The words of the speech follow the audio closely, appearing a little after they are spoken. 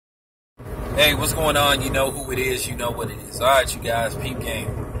Hey, what's going on? You know who it is. You know what it is. All right, you guys, peep game.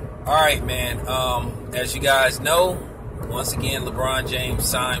 All right, man. As you guys know, once again, LeBron James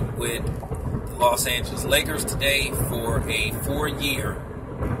signed with the Los Angeles Lakers today for a 4-year,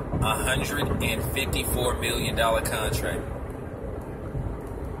 $154 million contract.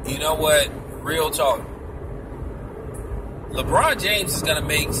 You know what? Real talk. LeBron James is going to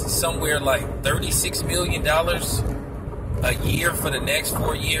make somewhere like $36 million a year for the next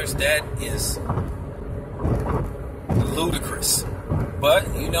 4 years. That is ludicrous.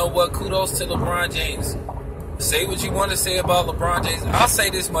 But you know what? Kudos to LeBron James. Say what you want to say about LeBron James. I'll say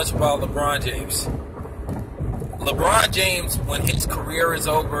this much about LeBron James. LeBron James, when his career is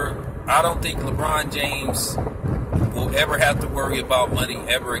over, I don't think LeBron James will ever have to worry about money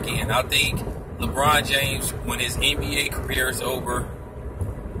ever again. I think LeBron James, when his NBA career is over,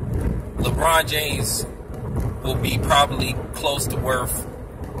 LeBron James will be probably close to worth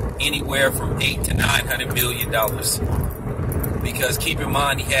anywhere from $800 to $900 million. Because keep in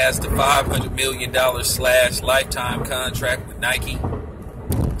mind, he has the $500 million / lifetime contract with Nike.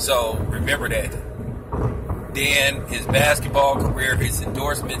 So remember that. Then his basketball career, his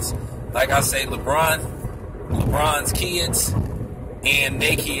endorsements, like I say, LeBron's kids and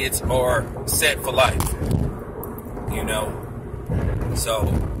their kids are set for life. You know?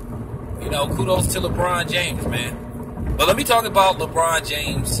 So, you know, kudos to LeBron James, man. But let me talk about LeBron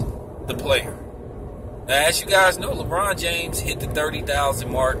James, the player. Now, as you guys know, LeBron James hit the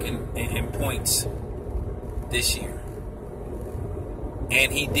 30,000 mark in points this year.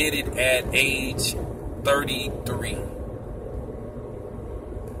 And he did it at age 33.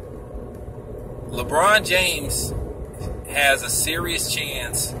 LeBron James has a serious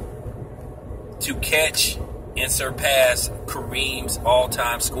chance to catch and surpass Kareem's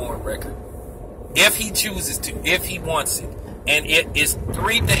all-time scoring record. If he chooses to, if he wants it. And it is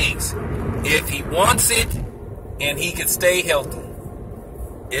 3 things. If he wants it and he can stay healthy.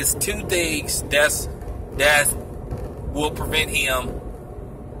 It's 2 things that will prevent him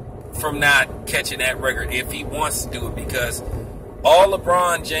from not catching that record if he wants to do it. Because all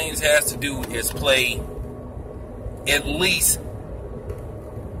LeBron James has to do is play at least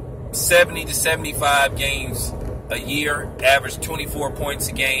 70 to 75 games a year, average 24 points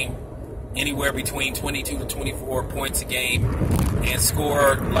a game, anywhere between 22 to 24 points a game, and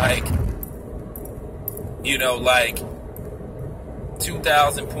score like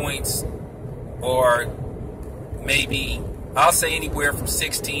 2,000 points, or maybe I'll say anywhere from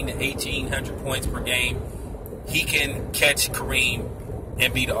 16 to 1,800 points per game. He can catch Kareem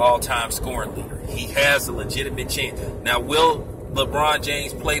and be the all-time scoring leader. He has a legitimate chance. Now, will LeBron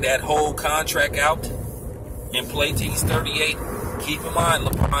James play that whole contract out and play till he's 38? Keep in mind,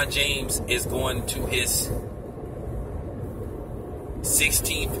 LeBron James is going to his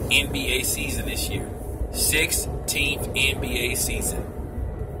 16th NBA season this year. 16th NBA season.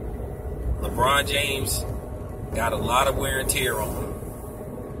 LeBron James got a lot of wear and tear on him.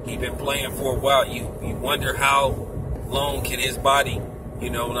 He's been playing for a while. You wonder how long can his body, you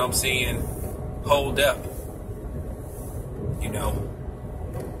know what I'm saying, hold up. You know.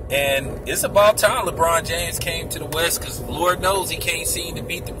 And it's about time LeBron James came to the West, because Lord knows he can't seem to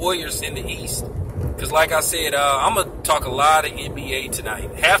beat the Warriors in the East. Because like I said, I'm going to talk a lot of NBA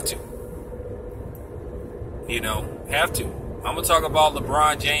tonight. Have to. You know, have to. I'm going to talk about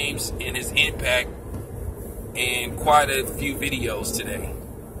LeBron James and his impact in quite a few videos today.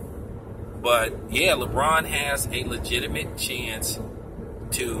 But, yeah, LeBron has a legitimate chance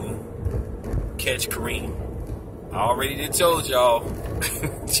to catch Kareem. I already did told y'all.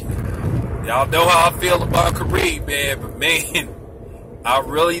 Y'all know how I feel about Kareem, man. But, man, I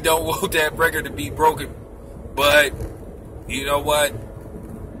really don't want that record to be broken. But, you know what?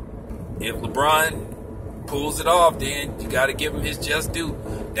 If LeBron pulls it off, then you got to give him his just due.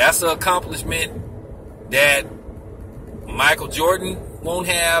 That's an accomplishment that Michael Jordan won't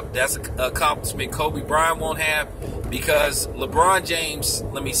have. That's an accomplishment Kobe Bryant won't have, because LeBron James,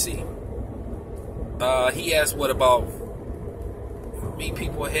 let me see. He has about many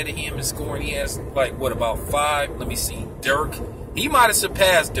people ahead of him in scoring. He has about 5. Let me see. Dirk. He might have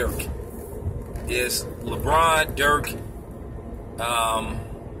surpassed Dirk. It's LeBron, Dirk,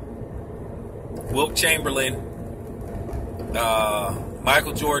 Wilt Chamberlain,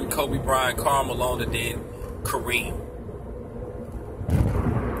 Michael Jordan, Kobe Bryant, Karl Malone, and then Kareem.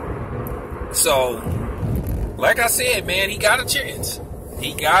 So, like I said, man, he got a chance.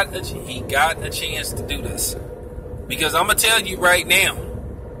 He got a chance to do this. Because I'm going to tell you right now,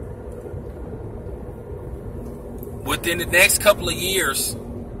 within the next couple of years,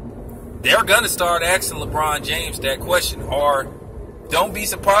 they're going to start asking LeBron James that question. Are don't be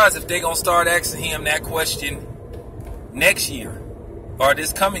surprised if they're going to start asking him that question next year or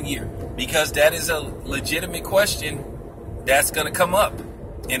this coming year, because that is a legitimate question that's going to come up.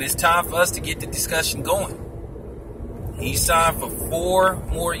 And it's time for us to get the discussion going. He signed for 4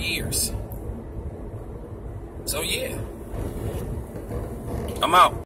 more years. So, yeah. I'm out.